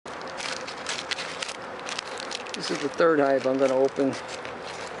This is the third hive I'm going to open.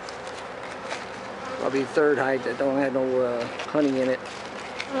 Probably the third hive that don't have no honey in it.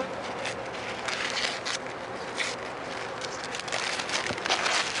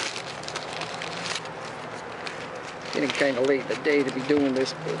 Getting kind of late in the day to be doing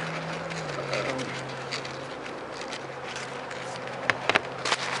this, but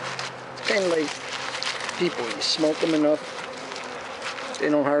it's kind of like people, you smoke them enough, they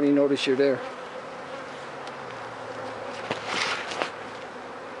don't hardly notice you're there.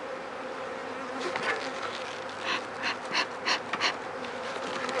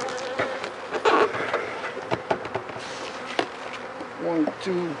 One,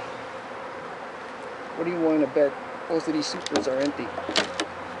 two, what do you want to bet? Most of these supers are empty.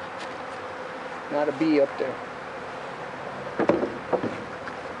 Not a bee up there.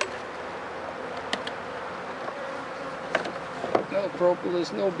 No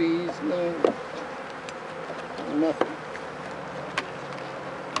propolis, no bees, nothing.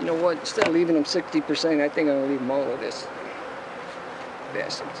 You know what? Instead of leaving them 60%, I think I'm going to leave them all of this.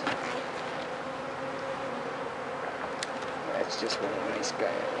 Bastards. That's just what a nice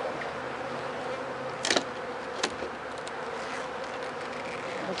guy.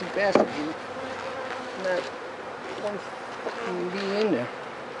 That's a bastard, dude. Not one fucking bee in there.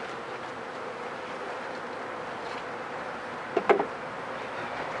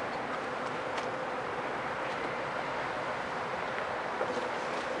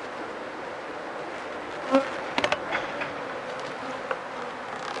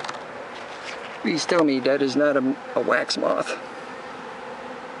 Please tell me that is not a wax moth.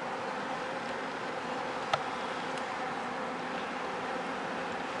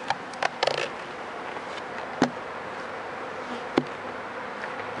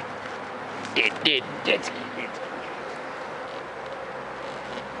 It.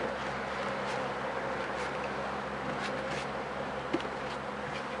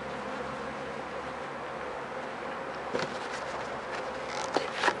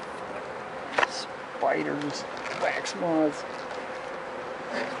 Spiders, wax moths,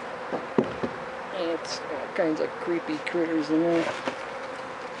 ants, all kinds of creepy critters in there.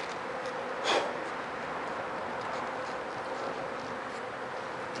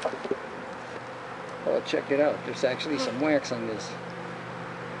 Oh, check it out. There's actually some wax on this.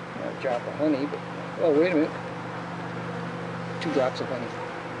 Not a drop of honey, but oh, wait a minute. 2 drops of honey.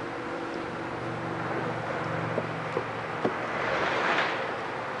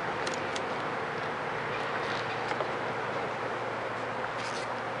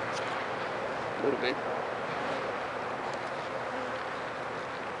 A little bit.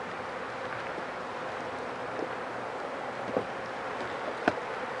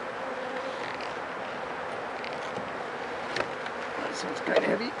 This one's kind of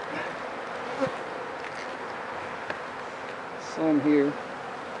heavy. Some here.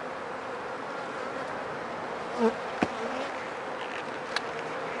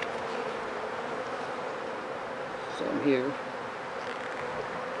 Some here.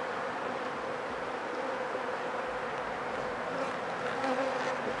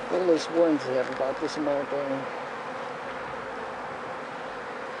 Fullest ones have about this amount on them.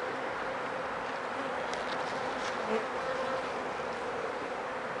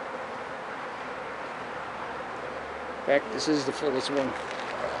 In fact, this is the fullest one.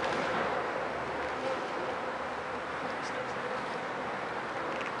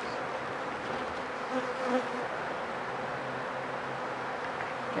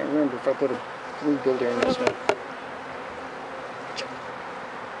 Can't remember if I put a glue builder in this one.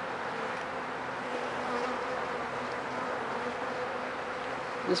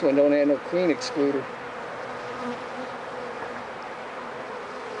 This one don't have no queen excluder.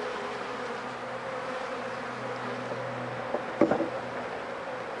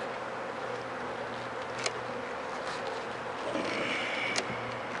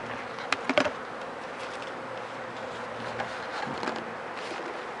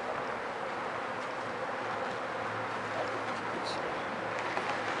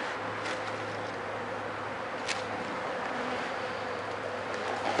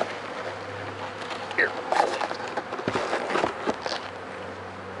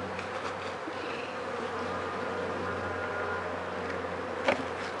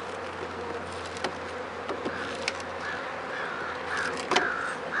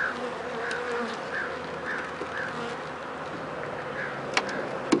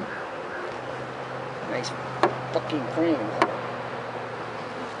 Nice fucking frame.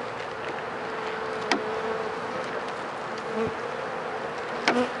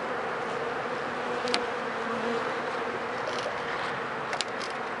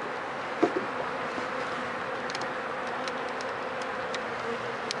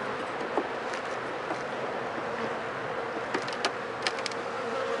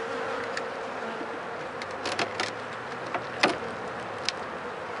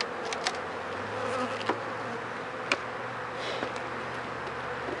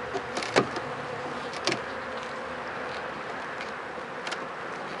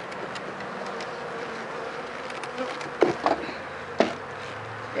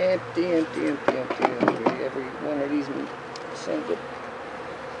 Empty, empty, empty, empty, empty. Every one of these sent it.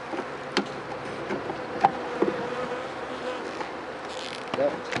 That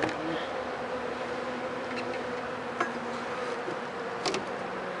one's gone.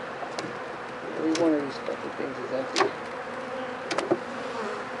 Every one of these fucking things is empty.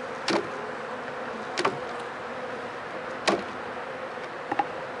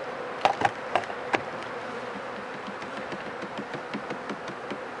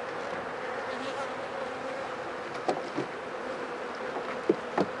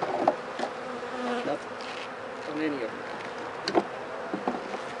 Nothing on any of them.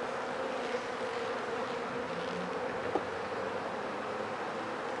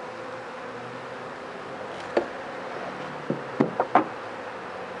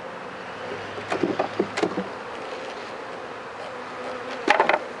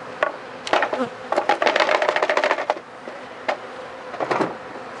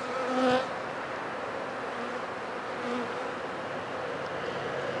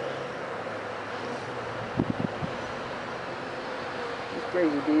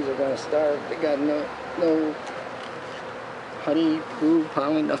 Crazy bees are gonna starve. They got no honey, brood,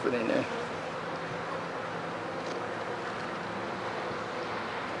 pollen, nothing in there.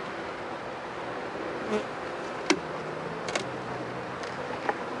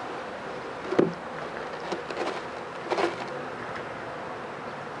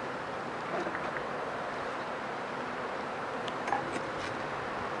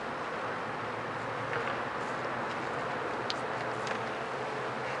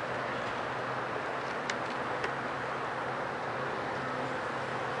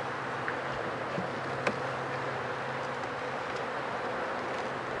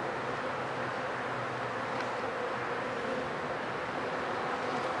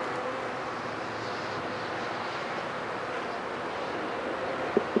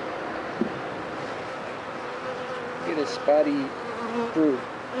 Get a spotty brood.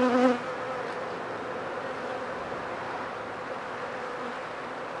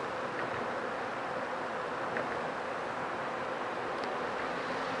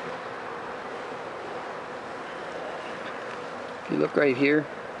 If you look right here,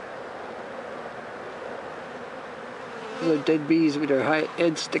 those are dead bees with their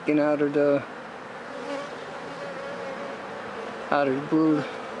heads sticking out of the brood.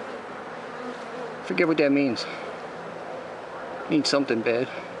 Forget what that means. Means something bad.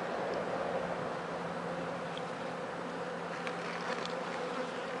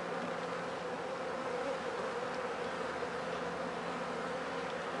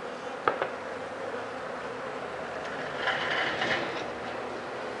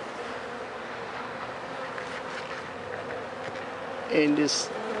 And this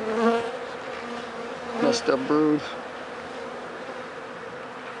messed up brood.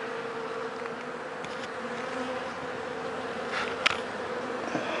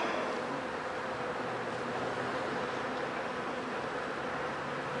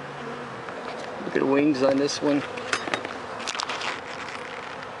 Look at the wings on this one.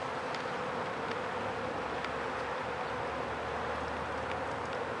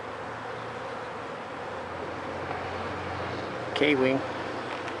 K-wing.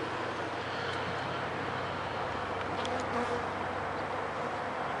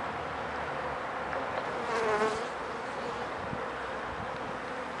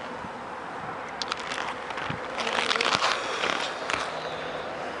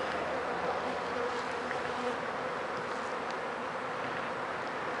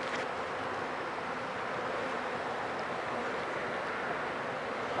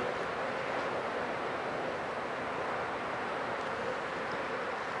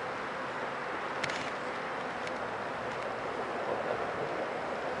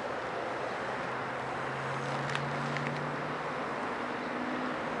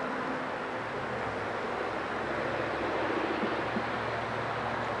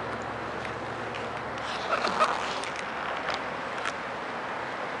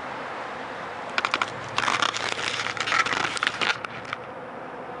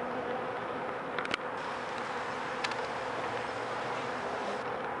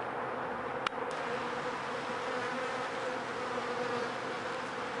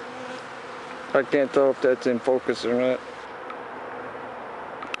 I can't tell if that's in focus or not.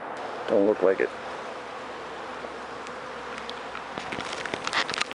 Don't look like it.